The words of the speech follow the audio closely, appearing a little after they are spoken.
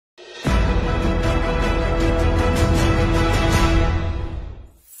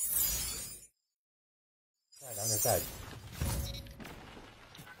side.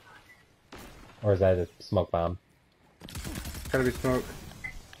 Or is that a smoke bomb? Gotta be smoke.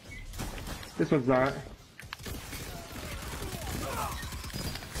 This one's not.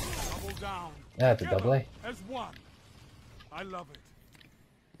 Double down. That's a double A. As one. I love it.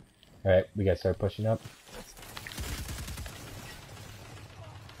 Alright, we gotta start pushing up.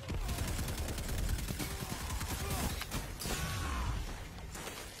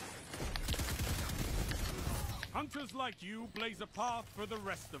 Hunters like you blaze a path for the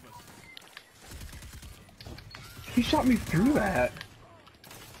rest of us. He shot me through that.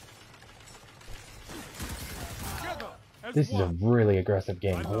 Together as This is a one. really aggressive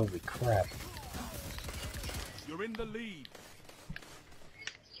game. Holy crap. You're in the lead.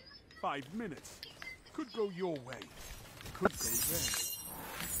 5 minutes. Could go your way. Could go theirs.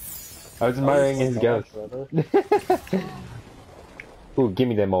 I was admiring his ghost. Ooh, give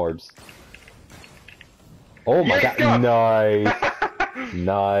me them orbs. Oh my Yes, god, go! nice.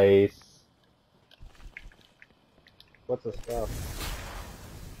 Nice. What's the stuff?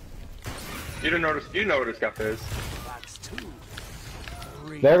 You don't notice. You know what his stuff is. That's 2.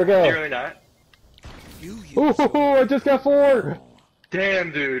 3. There we You go. really not? You use Ooh, I just got 4.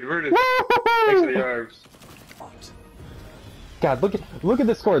 Damn, dude. We're just thanks to the Arbs. God, look at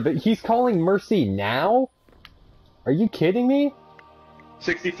the score. He's calling mercy now? Are you kidding me?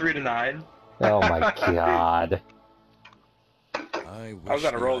 63-9. Oh my god. I was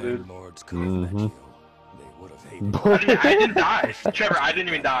on a roll, dude. Lords could have met you. They would have hated I didn't die. Trevor, I didn't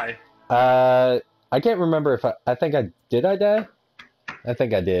even die. I can't remember if I think I die? I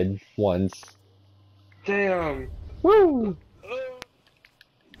think I did once. Damn. Woo!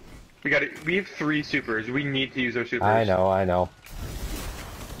 We have 3 supers. We need to use our supers. I know.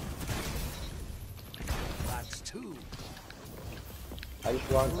 That's 2. I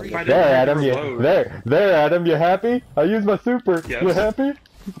just want to My get There, dad Adam, never you load. there, Adam, you happy? I used my super. Yes. You happy?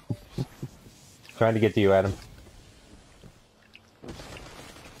 Trying to get to you, Adam.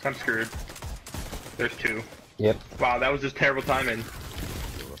 I'm screwed. There's 2. Yep. Wow, that was just terrible timing.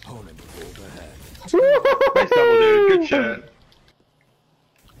 your opponent pulled ahead. Nice double, dude. Good shot.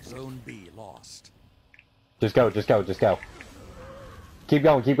 Zone B lost. Just go. Keep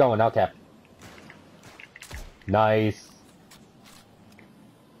going, I'll cap. Nice.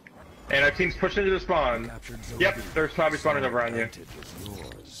 And our team's pushing into the spawn. Captured zone Yep, B. there's probably spawning Zone over on you. advantage is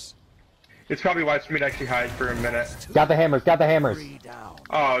yours. It's probably wise for me to actually hide for a minute. Got the hammers. 3 down.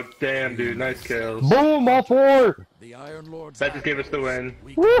 Oh, damn, dude. Nice kills. Boom, all 4. The Iron Lords. That just gave us the win.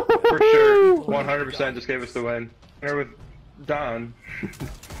 We For sure. 100% just gave us the win. Or with Don.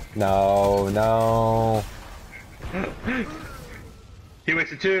 No. He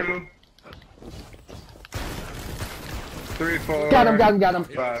wasted 2. 3, 4. Got him.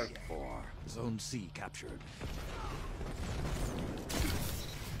 5. 4. Zone C captured.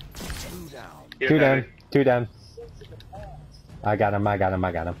 2 down. Yeah, 2 down. I got him. They're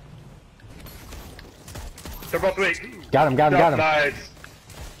both weak. Got him. Nice.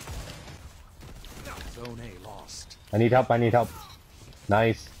 Zone A lost. I need help.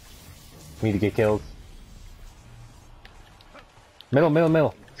 Nice. We need to get kills. Middle.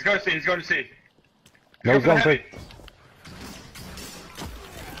 He's going to see. No, he's going for. heavy.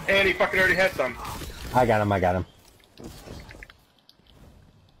 And he fucking already had some. I got him.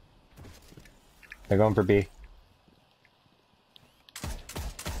 They're going for B.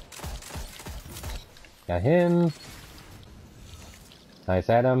 Got him. Nice,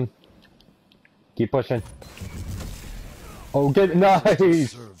 Adam. Keep pushing. Oh, good. Nice.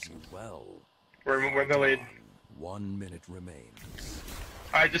 Serves you well. We're in the lead. 1 minute remains.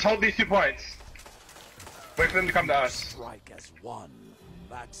 Alright, just hold these 2 points. Wait for them to come to us. Strike as 1.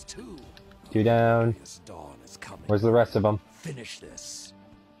 That's 2. 2 down. Glorious dawn is coming. Where's the rest of them? Finish this.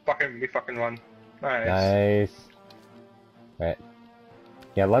 We fucking won. Nice. Nice. Right.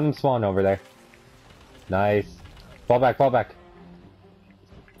 Yeah, let them spawn over there. Nice. Fall back.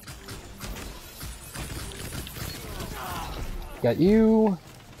 Got you.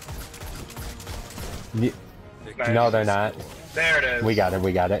 Nice. No, they're not. There it is. We got it.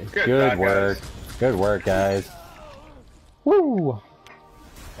 Good Good job, work. guys. Good work, guys. Woo!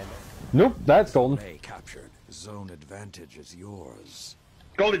 Nope, that's golden. A captured. Zone advantage is yours.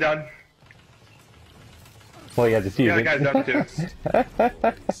 Goldie done. Well, yeah, just use Yeah, the it. guy's done too.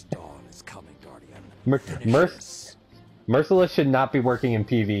 Glorious dawn is coming, Guardian. Finish this. Merciless should not be working in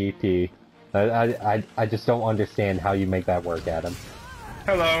PvP. I just don't understand how you make that work, Adam.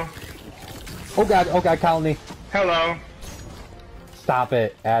 Hello. Oh god, colony. Hello. Stop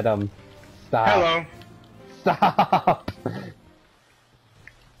it, Adam. Stop. Hello. Stop.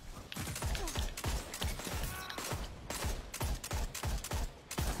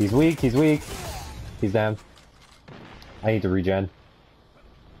 He's weak, he's weak. He's down. I need to regen.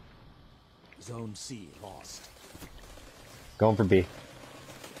 Zone C lost. Going for B.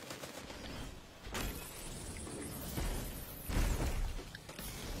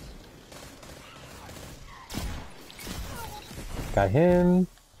 Got him.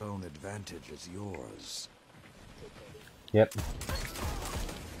 Zone advantage is yours. Yep.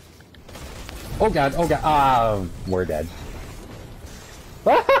 Oh god, oh god. Ah, we're dead.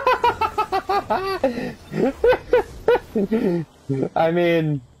 I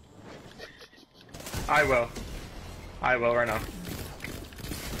mean... I will. I will right now.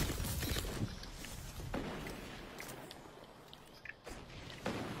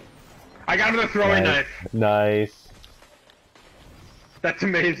 I got him with a throwing Nice. knife. Nice. That's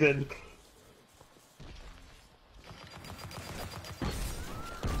amazing.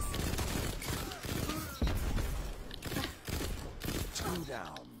 Two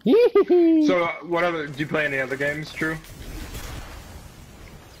down. So, what other? Do you play any other games? True.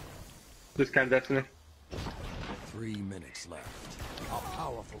 This kind of Destiny. 3 minutes left. A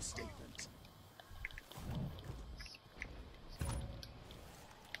powerful statement.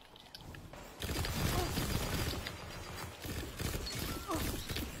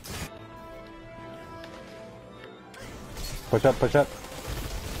 Push up, push up.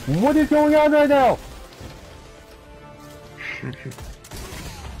 What is going on right now?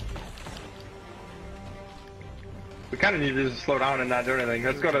 We kind of need to just slow down and not do anything.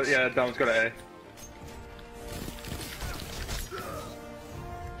 Let's go to let's go to A.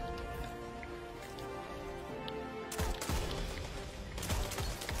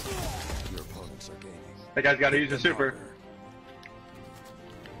 Your opponents are gaining. That guy's got to use a super.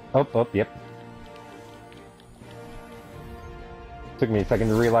 Oh, yep. Took me a second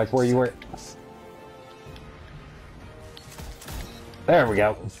to realize where you were. There we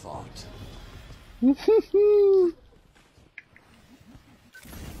go. Fought.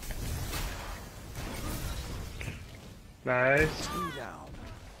 Nice. 2 down.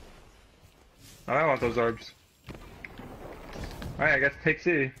 Oh, I want those orbs. Alright, I guess take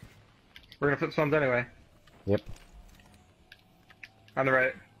C. We're gonna flip swans anyway. Yep. On the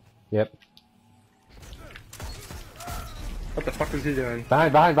right. Yep. What the fuck is he doing?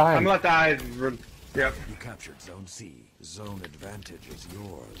 Behind, behind, behind. I'm gonna let the eye run. Yep. You captured Zone C. Zone advantage is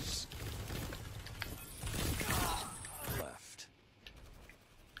yours. Left.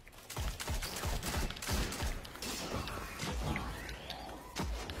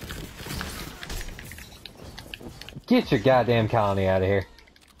 Get your goddamn colony out of here.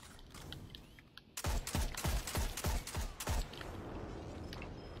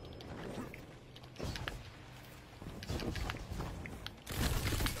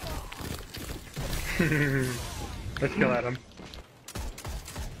 Let's kill at him.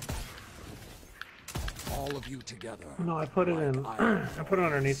 All of you together. No, I put it in. I put it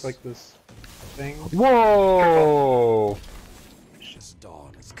underneath like this thing. Whoa! This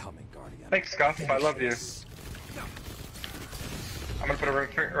dawn is coming, Guardian. Thanks, Scuff. I love you. I'm gonna put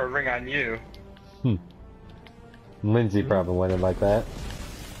a ring on you. Lindsay probably went in like that.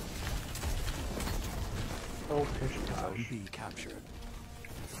 Oh, push, gosh. Zone B captured.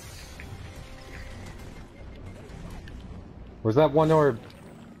 Where's that one orb?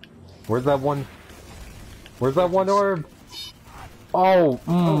 Where's that one? Where's that one orb? Oh,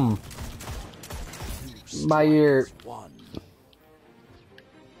 my ear. One.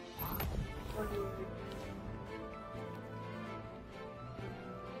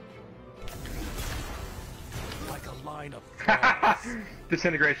 Like a line of thorns.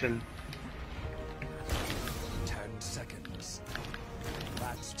 Disintegration. 10 seconds.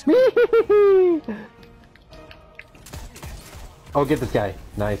 That's 2. Oh, get this guy.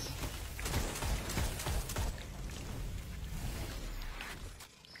 Nice.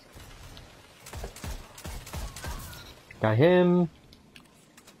 Got him.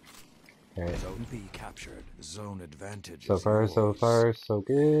 Alright. Zone B captured. Zone advantage. So is far, yours. so far, so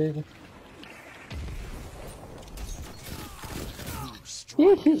good.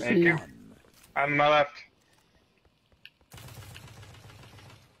 Strike is Thank you. done. On my left.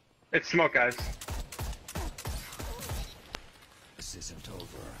 It's smoke, guys. This isn't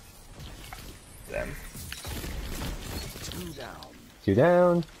over. Them. 2 down. 2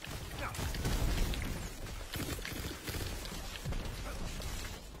 down.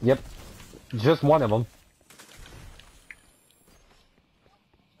 Yep. Just one of them.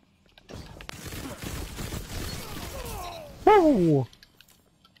 Woo!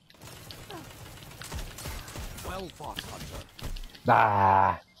 Well fought, Hunter.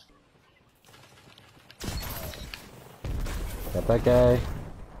 Ah. Got that guy.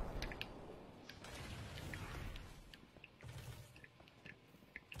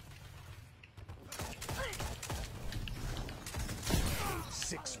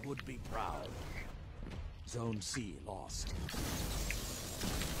 Six would be proud. Zone C lost.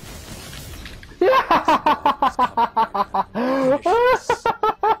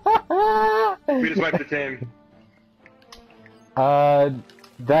 We just wiped the team.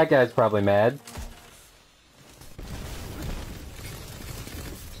 That guy's probably mad.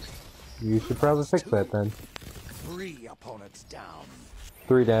 You should probably fix that then. 3 opponents down.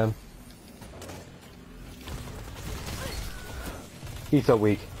 3 down. He's so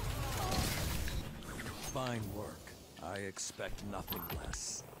weak. Fine work. I expect nothing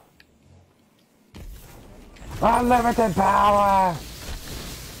less. Unlimited power!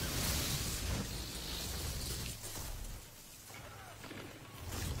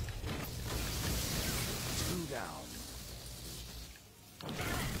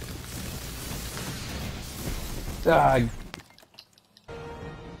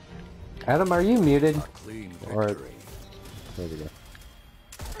 Adam, are you muted? Clean Or victory. there we go.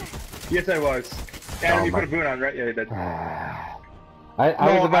 Yes, I was. Adam, Oh, you my- put a boon on, right? Yeah, you did. I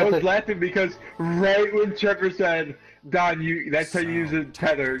No, was about I was to. laughing because right when Trevor said, Don, that's how you use a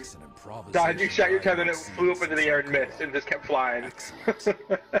tether. Tactics and Don, you shot your tether and it improvisation flew up into the air and missed and just kept flying. Excellent.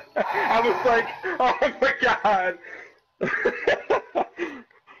 I was like, oh my god.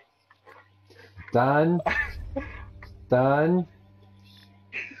 Done. Done.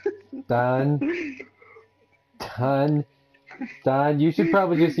 Done. Done. Done. You should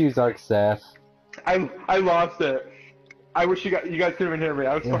probably just use Arc Staff. I lost it. I wish you guys could have hear me.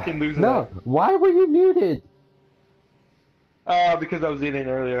 I was fucking losing No, it. why were you muted? Because I was eating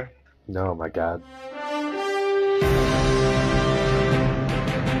earlier. Oh my god.